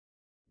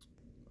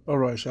All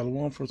right,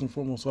 Shalom. First and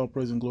foremost, all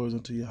praise and glories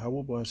unto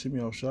Yahweh, Ba'ashim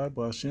Yahushai,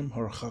 Ba'ashim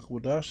Harachak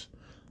Wadash.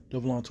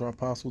 Double honor to our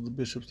apostles, the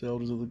bishops, the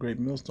elders of the great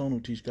millstone who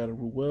teach God to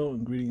rule well,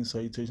 and greetings,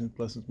 salutations,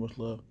 blessings, much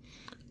love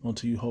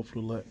unto you,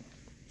 hopeful elect.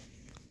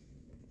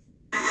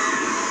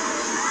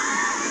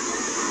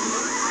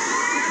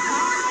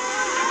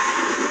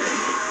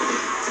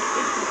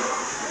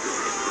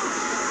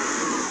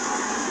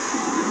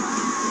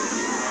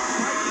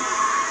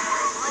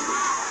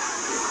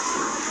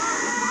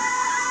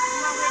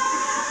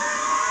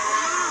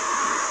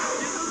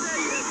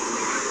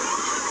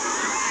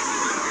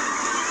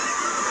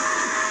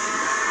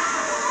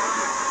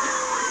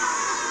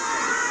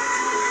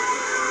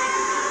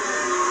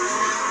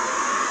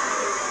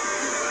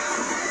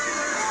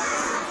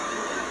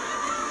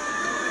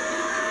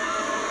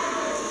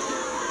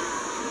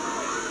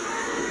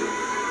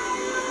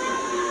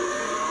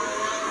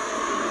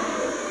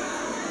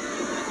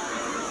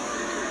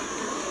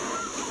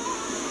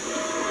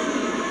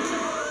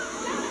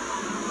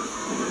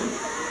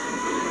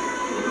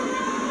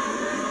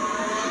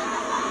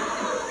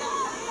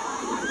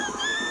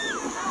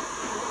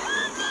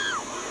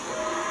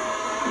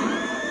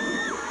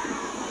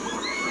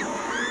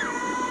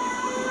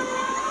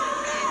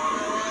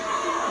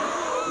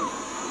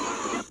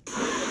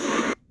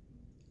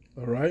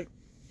 All right,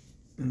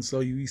 and so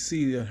you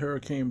see that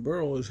Hurricane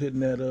Beryl is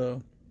hitting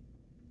the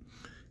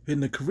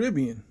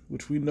Caribbean,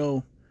 which we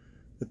know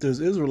that there's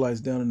Israelites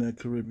down in that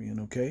Caribbean.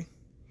 Okay,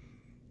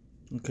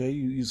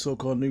 you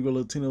so-called Negro,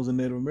 Latinos, and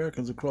Native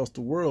Americans across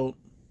the world,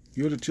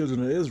 you're the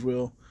children of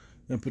Israel,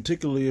 and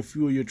particularly a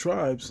few of your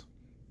tribes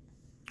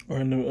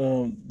are in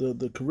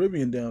the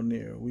Caribbean down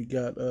there. We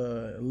got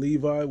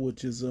Levi,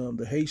 which is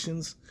the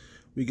Haitians.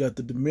 We got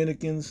the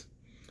Dominicans,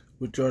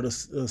 which are the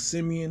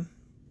Simeon.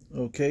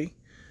 Okay.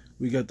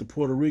 We got the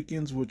Puerto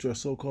Ricans, which are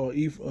so-called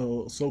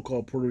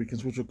Puerto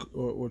Ricans,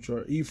 which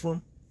are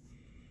Ephraim.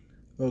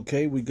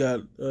 Okay, we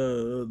got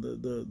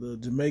the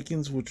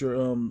Jamaicans, which are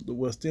the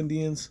West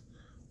Indians,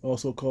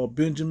 also called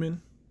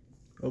Benjamin.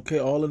 Okay,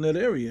 all in that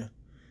area.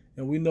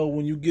 And we know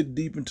when you get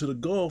deep into the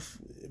Gulf,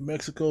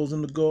 Mexico's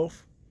in the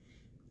Gulf.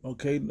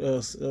 Okay,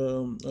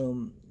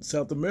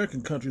 South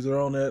American countries are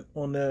on that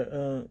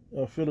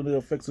feeling the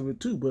effects of it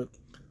too, but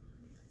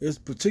it's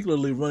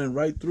particularly running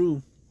right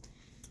through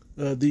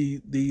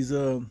these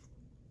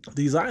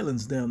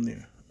islands down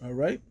there. All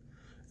right,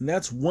 and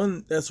that's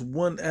one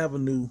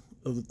avenue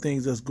of the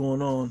things that's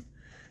going on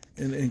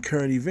in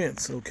current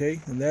events.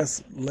 Okay, and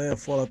that's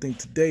landfall, I think,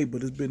 today,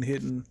 but it's been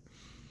hitting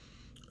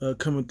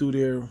coming through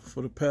there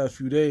for the past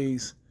few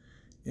days,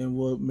 and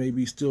will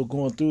maybe still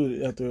going through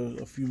it after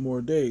a few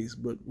more days.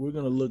 But we're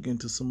going to look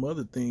into some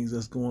other things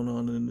that's going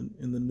on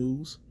in the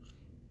news.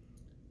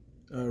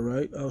 All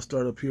right, I'll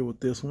start up here with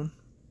this one.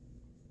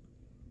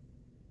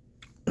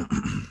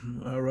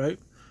 All right.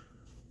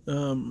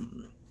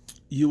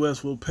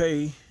 U.S. will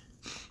pay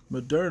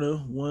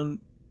Moderna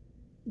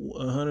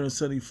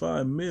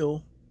 $175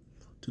 million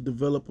to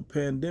develop a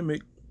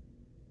pandemic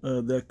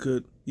that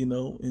could,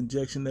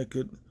 injection that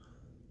could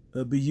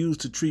be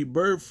used to treat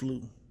bird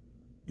flu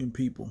in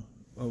people.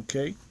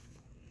 Okay,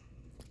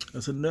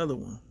 that's another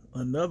one.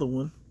 Another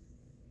one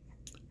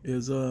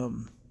is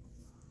the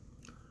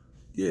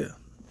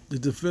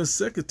Defense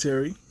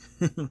Secretary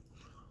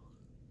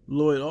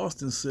Lloyd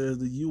Austin says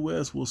the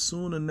U.S. will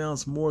soon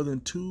announce more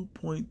than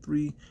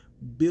 $2.3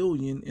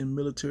 billion in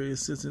military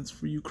assistance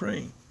for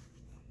Ukraine.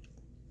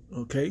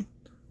 Okay,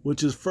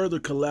 which is further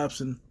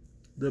collapsing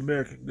the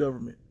American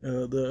government,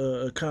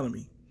 the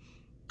economy.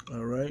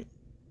 All right.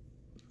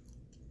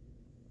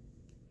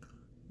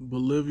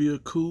 Bolivia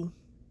coup.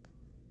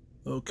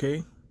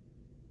 Okay,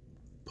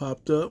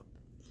 popped up.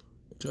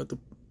 Tried to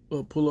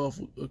pull off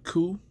a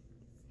coup,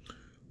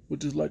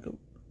 which is like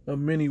a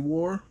mini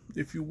war,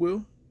 if you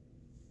will.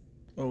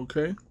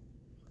 Okay,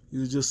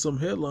 these are just some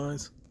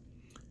headlines.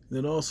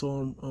 Then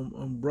also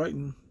on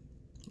Brighton,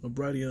 or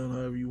Brighton,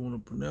 however you want to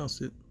pronounce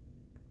it,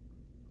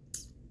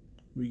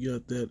 we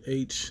got that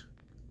H.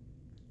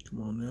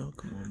 Come on now.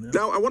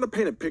 Now I want to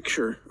paint a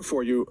picture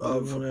for you I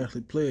don't want to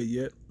actually play it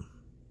yet.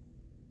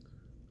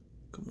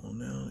 Come on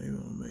now, you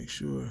want to make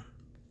sure.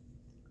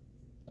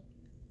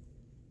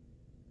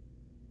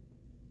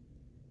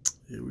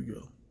 Here we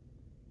go.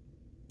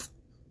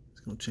 It's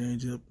gonna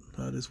change up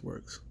how this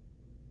works.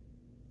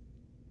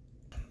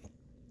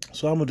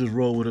 So I'm going to just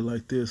roll with it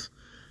like this.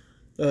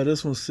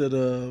 This one said,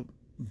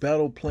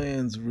 battle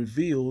plans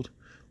revealed.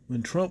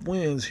 When Trump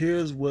wins,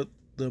 here's what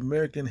the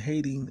America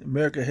hating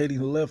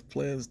left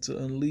plans to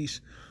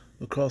unleash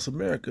across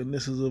America. And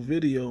this is a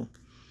video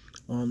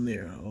on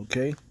there,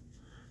 okay?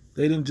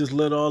 They didn't just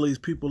let all these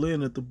people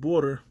in at the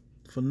border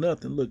for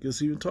nothing. Look,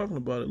 it's even talking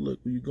about it. Look,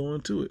 when you go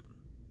into it.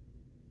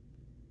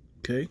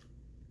 Okay?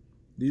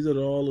 These are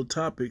all the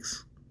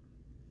topics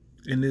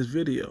in this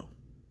video.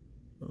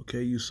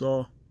 Okay, you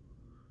saw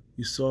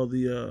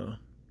the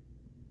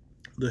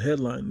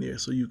headline there,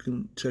 so you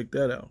can check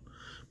that out.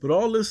 But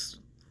all this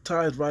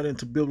ties right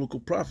into biblical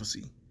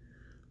prophecy.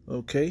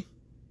 Okay,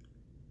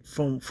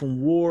 from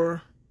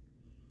war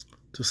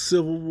to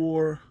civil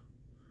war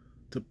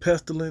to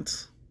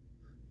pestilence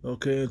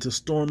okay, and to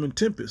storm and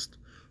tempest.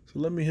 So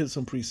let me hit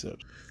some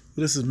precepts.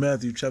 This is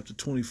Matthew chapter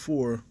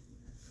 24,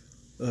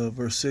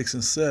 verse 6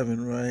 and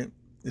 7, right?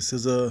 It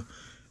says, and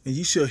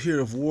ye shall hear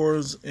of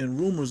wars and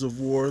rumors of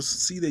wars.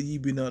 See that ye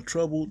be not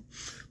troubled,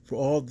 for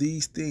all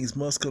these things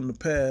must come to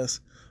pass,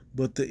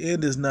 but the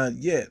end is not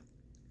yet.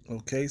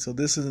 Okay, so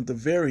this isn't the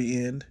very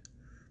end,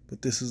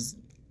 but this is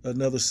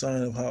another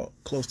sign of how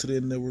close to the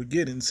end that we're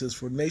getting. It says,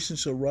 for nation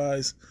shall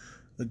rise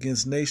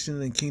against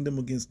nation, and kingdom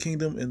against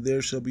kingdom, and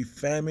there shall be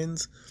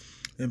famines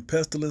and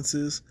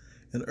pestilences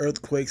and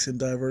earthquakes in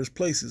diverse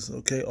places.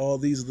 Okay, all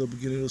these are the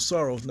beginning of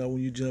sorrows. Now,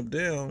 when you jump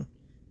down,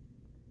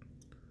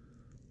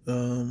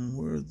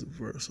 where's the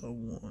verse I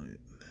wanted?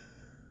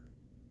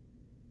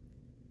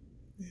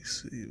 Let me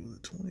see, was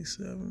it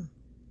 27?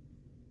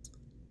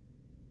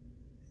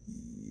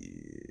 Yeah.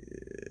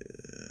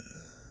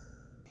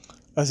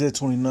 Isaiah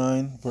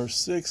 29, verse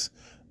 6,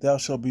 thou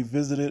shalt be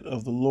visited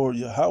of the Lord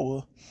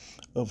Yahweh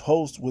of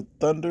hosts with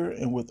thunder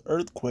and with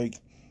earthquake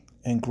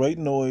and great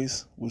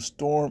noise, with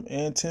storm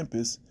and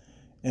tempest,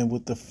 and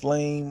with the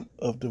flame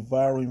of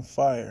devouring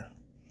fire.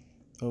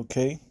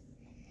 Okay?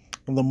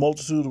 And the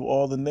multitude of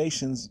all the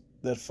nations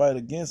that fight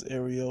against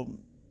Ariel,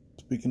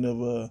 speaking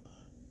of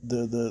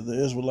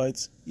the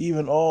Israelites,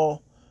 even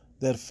all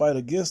that fight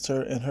against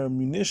her and her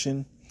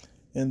munition,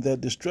 and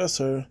that distress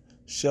her,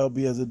 shall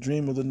be as a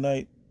dream of the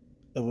night,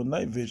 of a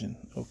night vision.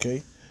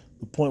 Okay?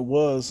 The point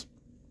was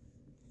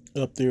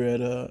up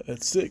there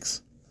at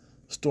 6,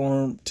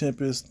 storm,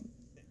 tempest,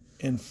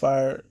 and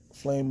fire,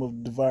 flame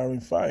of devouring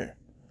fire.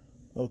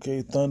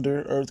 Okay,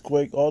 thunder,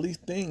 earthquake, all these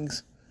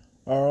things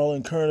are all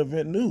in current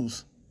event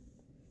news.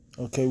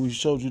 Okay, we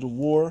showed you the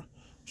war,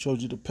 showed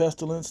you the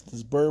pestilence,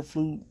 this bird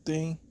flu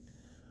thing.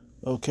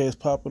 Okay, it's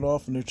popping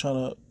off, and they're trying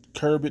to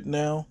curb it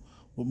now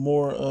with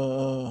more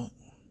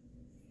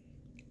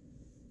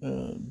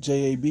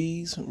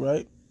JABs,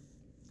 right?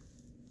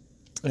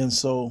 And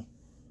so,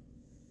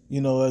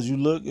 you know, as you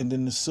look, and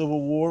then the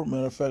Civil War,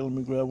 matter of fact, let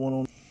me grab one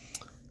on.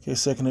 Okay,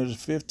 2 Ezra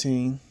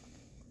 15.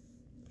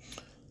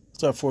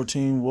 Start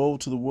 14. Woe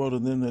to the world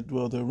and them that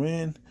dwell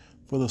therein,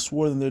 for the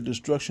sword and their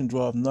destruction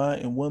draweth nigh,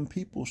 and one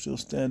people shall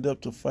stand up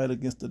to fight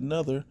against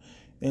another,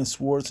 and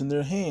swords in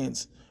their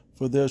hands.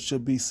 For there shall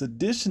be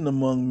sedition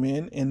among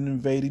men, and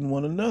invading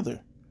one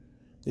another.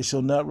 They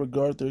shall not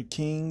regard their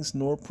kings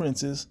nor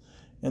princes,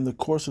 and the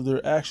course of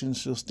their actions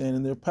shall stand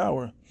in their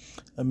power.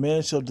 A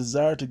man shall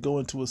desire to go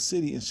into a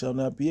city, and shall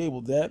not be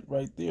able. That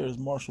right there is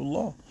martial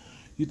law.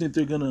 You think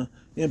they're going to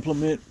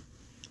implement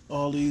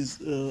all these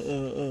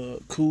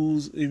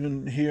coups,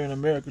 even here in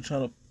America,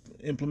 trying to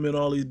implement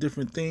all these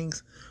different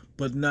things,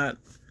 but not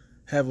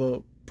have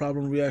a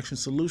problem reaction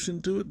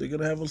solution to it? They're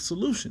going to have a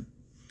solution.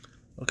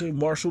 Okay,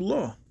 martial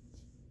law.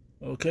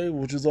 Okay,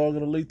 which is all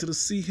going to lead to the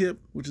CHIP,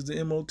 which is the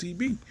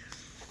MOTB.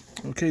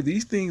 Okay,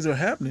 these things are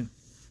happening.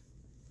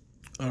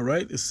 All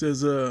right, it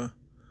says,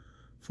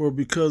 for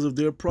because of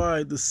their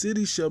pride, the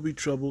city shall be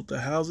troubled,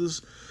 the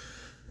houses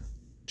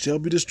shall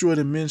be destroyed,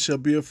 and men shall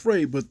be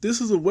afraid. But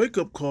this is a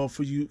wake-up call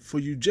for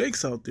you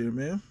Jakes out there,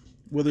 man.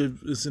 Whether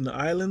it's in the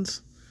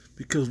islands,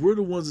 because we're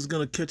the ones that's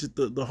going to catch it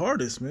the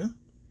hardest, man.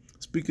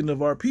 Speaking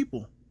of our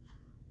people.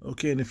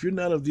 Okay, and if you're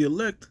not of the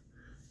elect,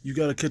 you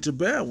got to catch a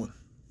bad one.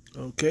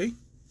 Okay?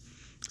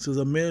 It says,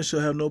 a man shall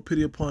have no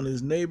pity upon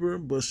his neighbor,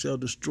 but shall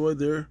destroy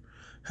their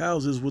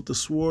houses with the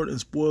sword and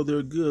spoil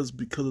their goods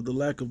because of the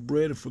lack of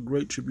bread and for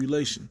great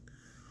tribulation.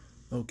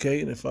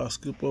 Okay, and if I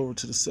skip over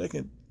to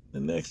the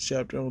next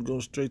chapter, I'm going to go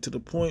straight to the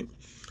point.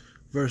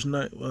 Verse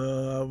 9,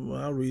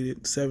 I'll read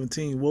it.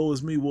 17, woe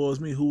is me,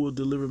 who will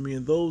deliver me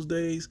in those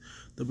days?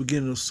 The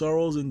beginning of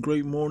sorrows and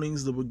great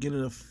mournings, the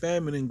beginning of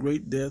famine and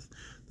great death,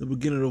 the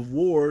beginning of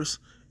wars,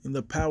 and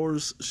the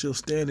powers shall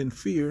stand in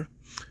fear.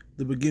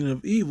 The beginning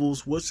of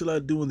evils, what shall I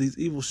do when these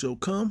evils shall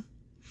come?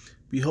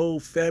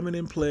 Behold, famine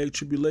and plague,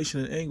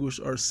 tribulation and anguish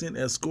are sent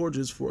as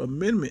scourges for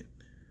amendment.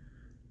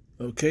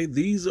 Okay,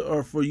 these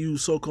are for you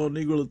so-called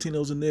Negro,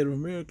 Latinos, and Native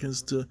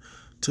Americans to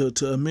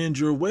amend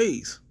your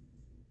ways.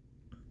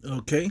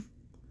 Okay,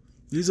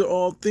 these are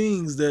all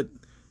things that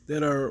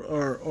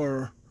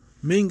are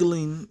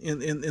mingling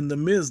in the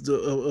midst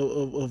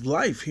of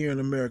life here in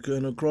America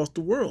and across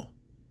the world.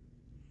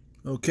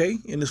 Okay,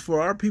 and it's for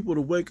our people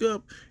to wake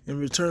up and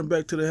return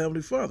back to the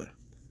Heavenly Father.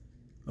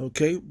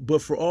 Okay,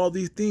 but for all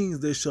these things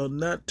they shall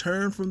not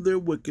turn from their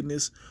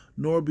wickedness,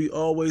 nor be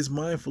always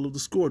mindful of the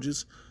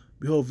scourges.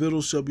 Behold,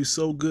 victuals shall be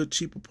so good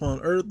cheap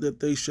upon earth that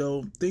they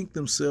shall think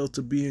themselves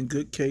to be in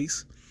good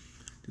case.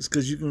 Just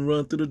because you can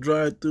run through the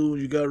drive-through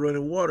and you got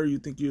running water, you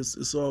think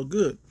it's all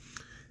good.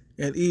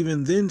 And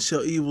even then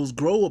shall evils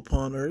grow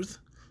upon earth,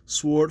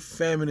 sword,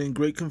 famine, and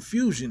great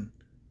confusion.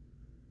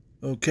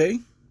 Okay?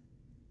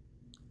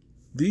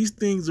 These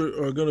things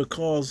are going to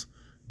cause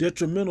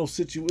detrimental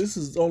situations. This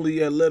is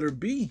only at letter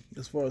B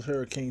as far as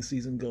hurricane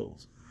season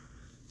goes.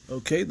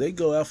 Okay? They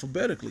go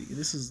alphabetically.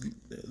 This is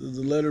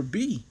the letter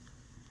B.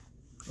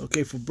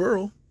 Okay, for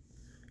Burl.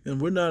 And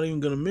we're not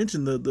even going to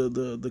mention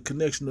the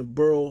connection of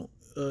Burl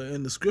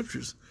in the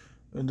scriptures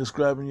and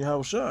describing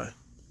Yahushua.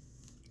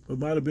 It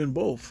might have been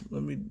both.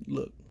 Let me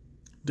look.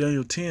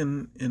 Daniel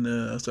 10 and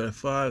I started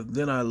 5.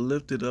 Then I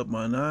lifted up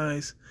mine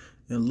eyes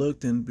and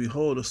looked, and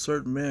behold, a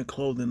certain man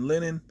clothed in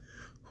linen,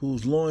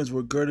 whose loins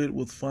were girded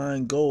with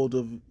fine gold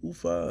of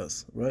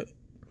Uphaz, right?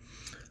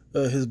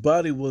 His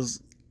body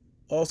was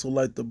also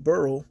like the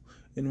beryl,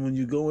 and when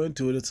you go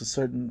into it, it's a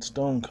certain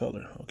stone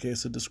color. Okay,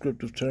 it's a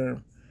descriptive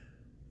term.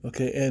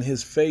 Okay, and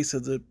his face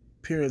has the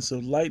appearance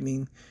of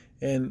lightning,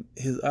 and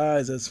his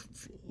eyes as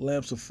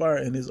lamps of fire,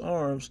 and his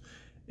arms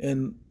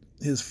and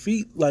his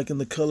feet like in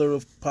the color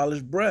of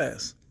polished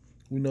brass.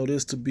 We know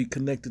this to be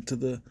connected to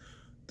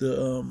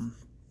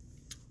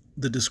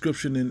the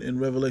description in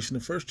Revelation, the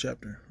first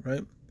chapter,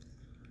 right?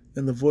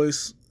 And the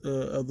voice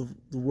of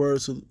the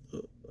words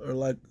are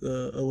like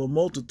of a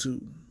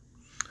multitude.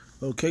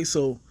 Okay,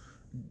 so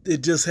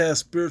it just has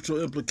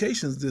spiritual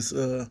implications. This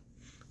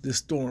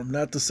storm,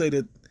 not to say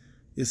that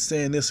it's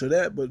saying this or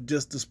that, but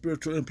just the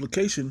spiritual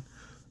implication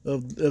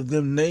of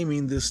them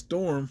naming this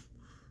storm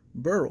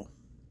Beryl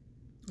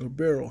or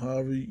Beryl,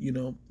 however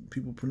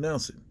people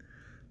pronounce it.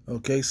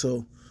 Okay,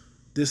 so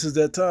this is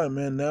that time,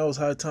 man. Now it's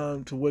high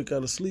time to wake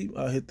out of sleep.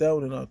 I'll hit that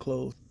one and I'll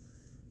close.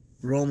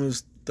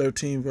 Romans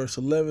 13 verse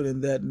 11,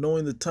 and that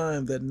knowing the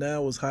time, that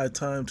now is high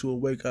time to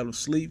awake out of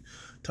sleep,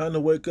 time to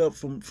wake up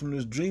from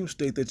this dream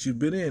state that you've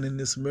been in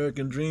this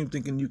American dream,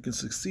 thinking you can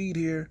succeed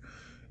here,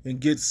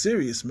 and get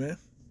serious, man.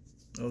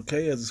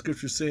 Okay, as the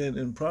scripture said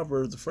in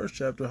Proverbs, the first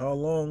chapter, how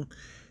long,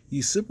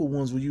 ye simple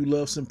ones, will you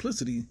love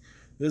simplicity?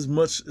 There's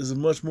a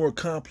much more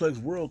complex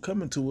world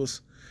coming to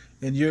us,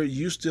 and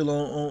you're still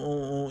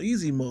on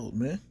easy mode,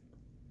 man.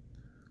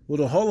 Well,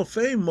 the Hall of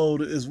Fame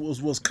mode is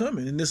what's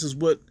coming, and this is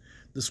what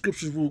the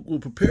scriptures will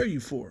prepare you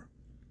for.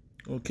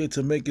 Okay,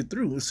 to make it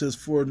through. It says,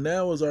 for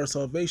now is our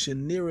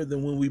salvation nearer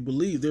than when we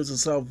believe. There's a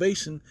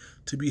salvation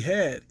to be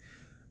had.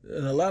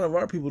 And a lot of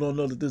our people don't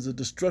know that there's a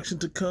destruction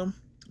to come.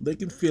 They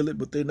can feel it,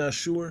 but they're not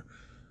sure.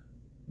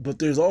 But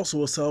there's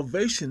also a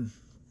salvation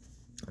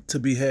to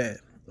be had.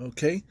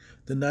 Okay?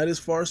 The night is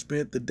far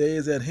spent. The day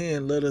is at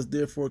hand. Let us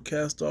therefore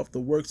cast off the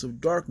works of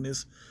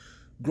darkness.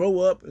 Grow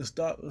up and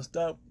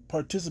stop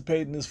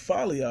participating in this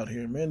folly out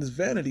here, man. This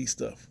vanity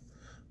stuff.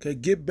 Okay?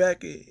 Get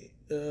back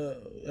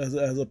as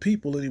a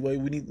people anyway.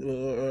 We need,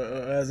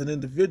 as an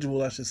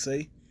individual, I should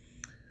say.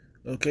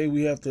 Okay,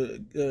 we have to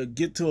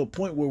get to a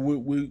point where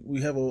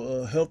we have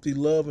a healthy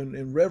love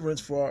and reverence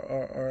for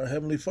our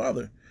Heavenly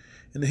Father.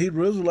 And the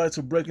Hebrew Israelites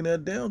are breaking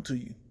that down to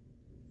you.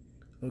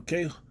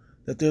 Okay,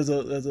 that there's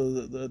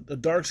a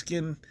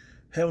dark-skinned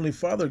Heavenly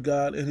Father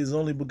God and His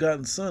only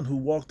begotten Son who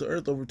walked the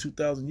earth over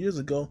 2,000 years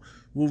ago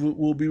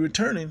will be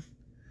returning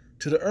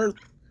to the earth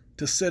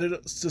to set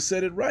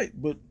it right.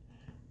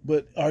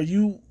 But are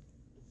you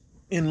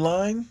in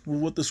line with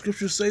what the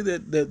scriptures say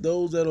that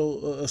those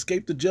that'll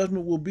escape the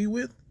judgment will be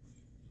with?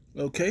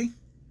 Okay.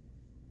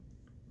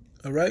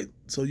 All right.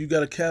 So you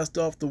got to cast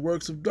off the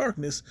works of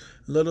darkness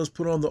and let us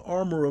put on the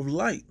armor of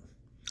light.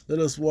 Let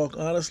us walk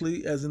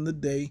honestly as in the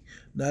day,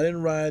 not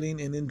in rioting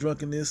and in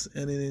drunkenness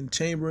and in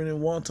chambering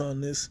and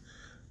wantonness,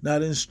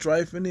 not in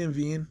strife and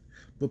envying,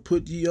 but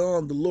put ye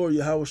on the Lord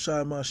Yahweh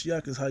Shai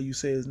Mashiach, is how you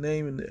say his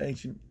name in the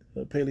ancient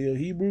Paleo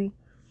Hebrew.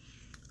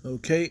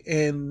 Okay.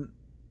 And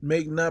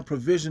make not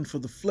provision for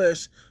the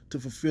flesh to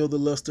fulfill the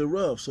lust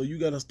thereof. So you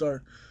got to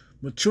start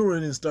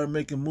maturing and start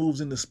making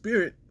moves in the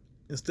spirit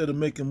instead of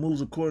making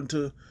moves according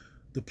to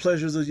the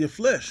pleasures of your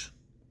flesh.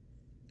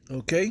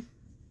 Okay?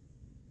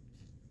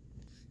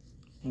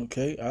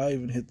 Okay, I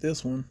even hit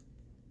this one.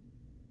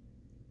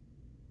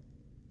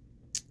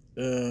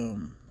 Yeah,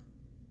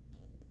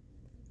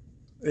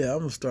 I'm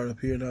going to start up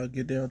here and I'll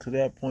get down to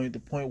that point.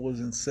 The point was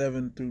in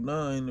 7 through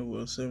 9. It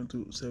was 7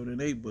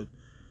 and 8, but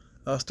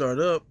I'll start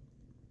up.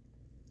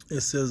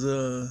 It says,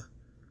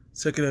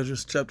 2nd Ezra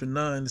chapter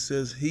 9, it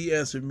says, he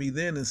answered me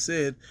then and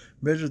said,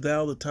 measure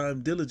thou the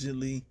time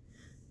diligently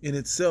in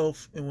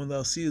itself, and when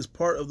thou seest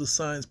part of the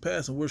signs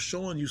pass, and we're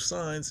showing you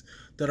signs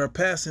that are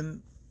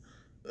passing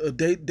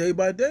day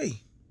by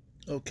day,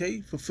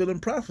 okay, fulfilling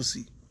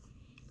prophecy,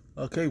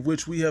 okay,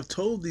 which we have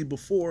told thee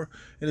before.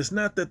 And it's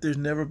not that there's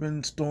never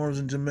been storms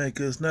in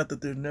Jamaica, it's not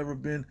that there's never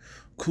been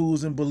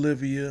coups in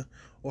Bolivia,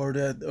 or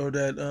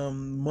that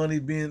money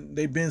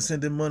they've been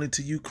sending money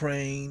to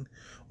Ukraine,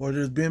 or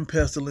there's been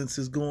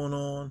pestilences going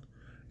on,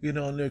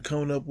 and they're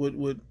coming up with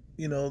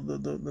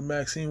the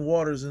Maxine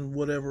Waters and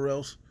whatever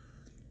else.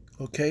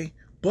 Okay,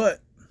 but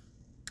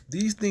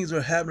these things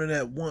are happening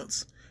at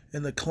once,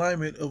 and the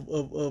climate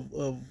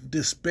of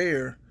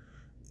despair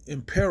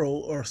and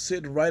peril are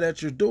sitting right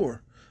at your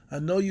door. I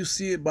know you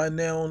see it by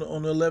now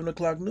on the 11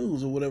 o'clock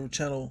news or whatever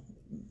channel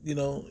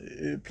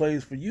it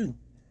plays for you.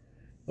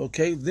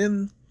 Okay,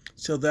 then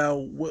shall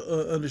thou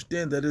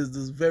understand that it is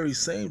this very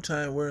same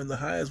time wherein the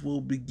highest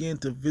will begin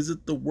to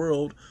visit the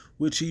world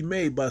which he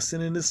made by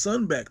sending his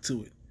son back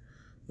to it.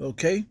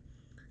 Okay,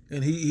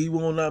 and he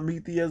will not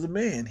meet thee as a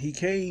man. He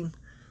came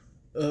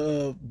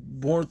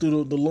born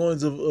through the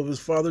loins of his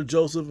father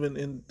Joseph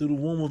and through the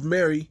womb of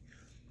Mary,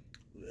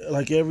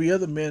 like every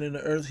other man in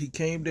the earth. He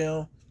came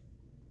down.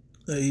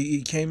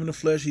 He came in the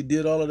flesh. He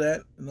did all of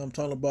that, and I'm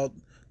talking about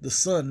the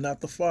Son,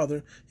 not the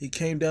Father. He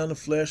came down in the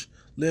flesh,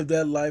 lived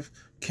that life,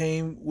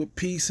 came with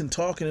peace and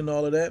talking and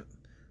all of that.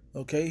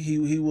 Okay,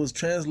 he was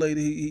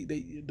translated.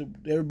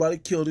 Everybody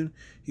killed him.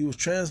 He was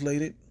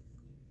translated.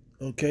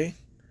 Okay,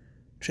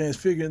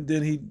 transfigured.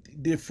 Then he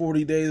did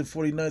 40 days and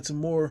 40 nights and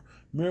more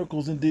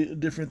miracles and did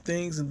different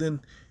things, and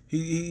then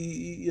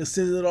he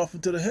ascended off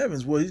into the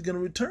heavens, where he's going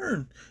to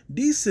return,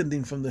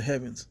 descending from the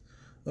heavens.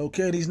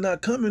 Okay, and he's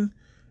not coming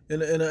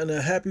in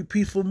a happy,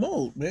 peaceful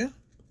mode, man.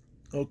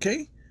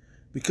 Okay,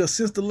 because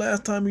since the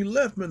last time he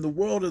left, man, the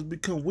world has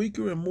become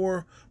weaker and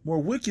more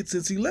wicked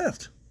since he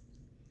left.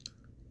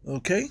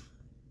 Okay,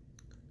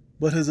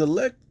 but his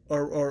elect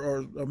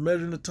are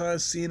measuring the time,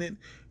 seeing it,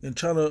 and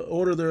trying to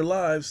order their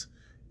lives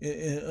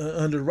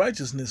under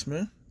righteousness,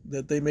 man,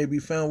 that they may be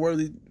found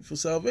worthy for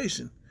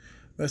salvation.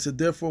 I said,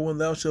 therefore, when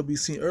thou shalt be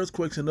seen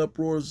earthquakes and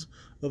uproars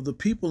of the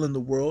people in the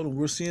world, and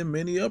we're seeing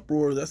many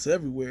uproars, that's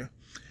everywhere,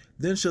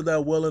 then shalt thou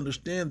well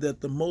understand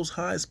that the Most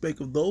High spake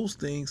of those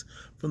things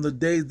from the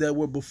days that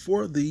were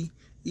before thee,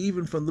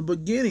 even from the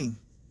beginning.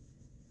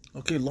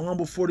 Okay, long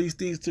before these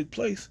things took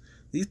place,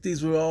 these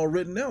things were all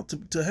written out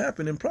to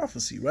happen in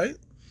prophecy, right?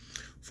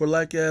 For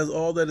like as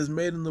all that is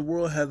made in the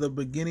world hath a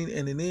beginning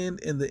and an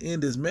end, and the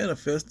end is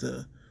manifest,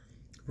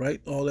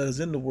 right? All that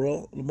is in the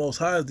world. The Most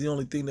High is the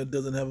only thing that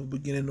doesn't have a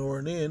beginning or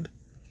an end.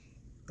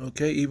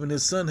 Okay, even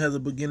his Son has a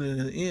beginning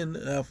and an end,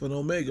 Alpha and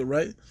Omega,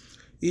 right?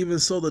 Even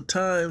so the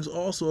times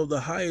also of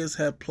the highest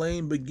have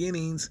plain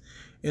beginnings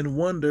and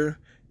wonder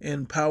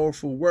and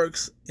powerful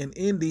works and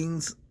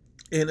endings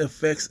and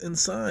effects and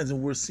signs.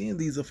 And we're seeing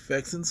these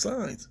effects and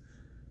signs.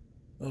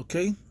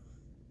 Okay?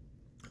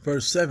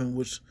 Verse 7,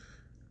 which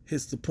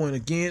hits the point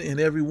again.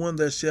 And everyone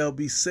that shall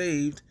be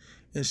saved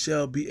and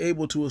shall be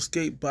able to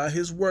escape by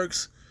his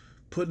works,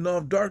 putting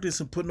off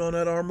darkness and putting on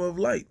that armor of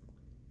light.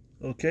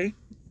 Okay?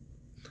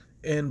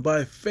 And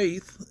by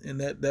faith,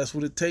 and that's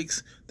what it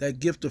takes, that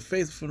gift of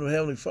faith from the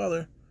Heavenly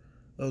Father,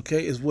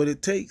 okay, is what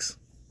it takes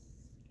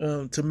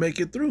to make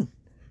it through.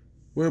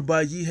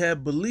 Whereby ye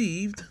have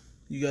believed,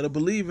 you got to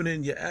believe in it,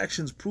 and your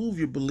actions prove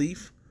your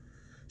belief,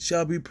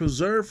 shall be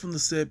preserved from the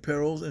said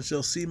perils, and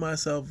shall see my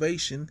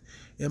salvation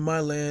in my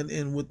land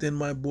and within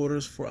my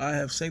borders, for I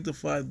have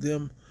sanctified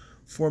them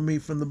for me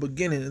from the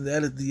beginning, and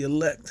that is the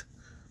elect.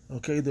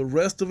 Okay, the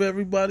rest of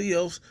everybody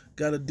else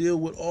got to deal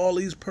with all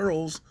these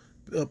perils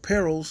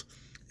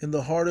in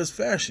the hardest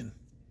fashion.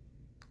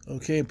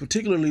 Okay, and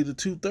particularly the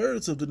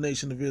 2/3 of the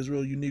nation of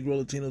Israel, you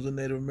Negro, Latinos, and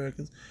Native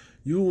Americans.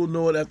 You will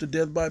know it after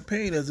death by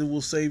pain, as it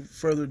will say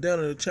further down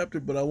in the chapter,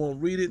 but I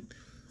won't read it.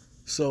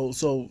 So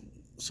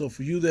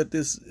for you that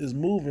this is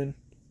moving,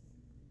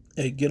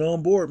 hey, get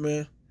on board,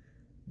 man.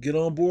 Get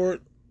on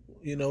board.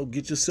 You know,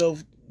 get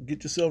yourself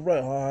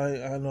right.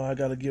 I know I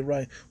gotta get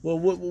right. Well,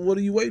 what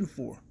are you waiting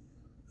for?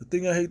 The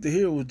thing I hate to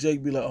hear was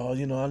Jake be like, oh,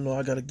 I know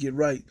I got to get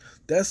right.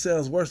 That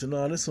sounds worse than,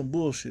 no, this some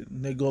bullshit.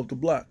 And they go up the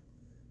block.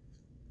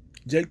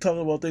 Jake talking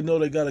about they know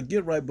they got to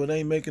get right, but they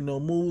ain't making no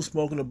moves,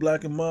 smoking a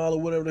black and mild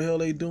or whatever the hell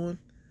they doing.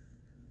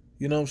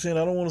 You know what I'm saying?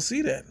 I don't want to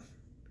see that.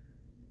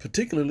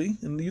 Particularly.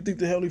 And you think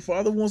the Heavenly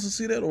Father wants to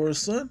see that, or his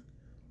Son?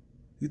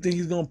 You think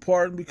he's going to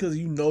pardon because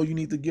you know you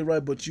need to get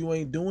right, but you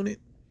ain't doing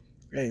it?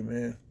 Hey,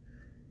 man.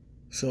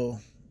 So,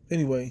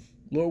 anyway,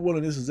 Lord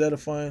willing, this is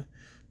edifying.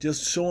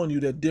 Just showing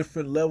you that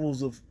different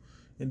levels of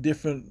and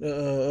different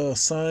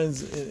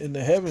signs in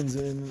the heavens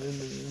and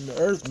in the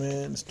earth,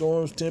 man.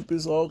 Storms,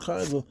 tempests, all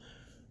kinds of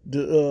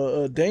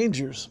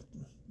dangers,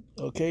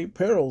 okay,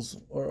 perils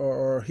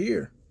are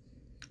here.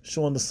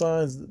 Showing the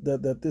signs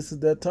that this is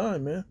that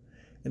time, man.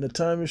 And the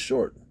time is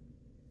short.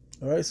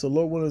 All right, so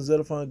Lord willing is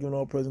edifying, giving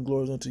all praise and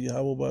glories unto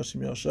Yahweh,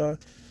 Ba'ashim Yahshai,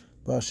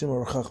 Ba'ashim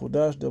Arachach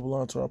Wadash, double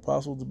honor to our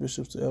apostles, the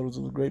bishops, the elders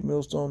of the great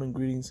millstone, and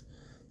greetings,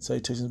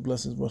 salutations,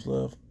 blessings, much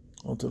love.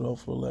 On to the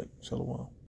hopeful elect. Shalom.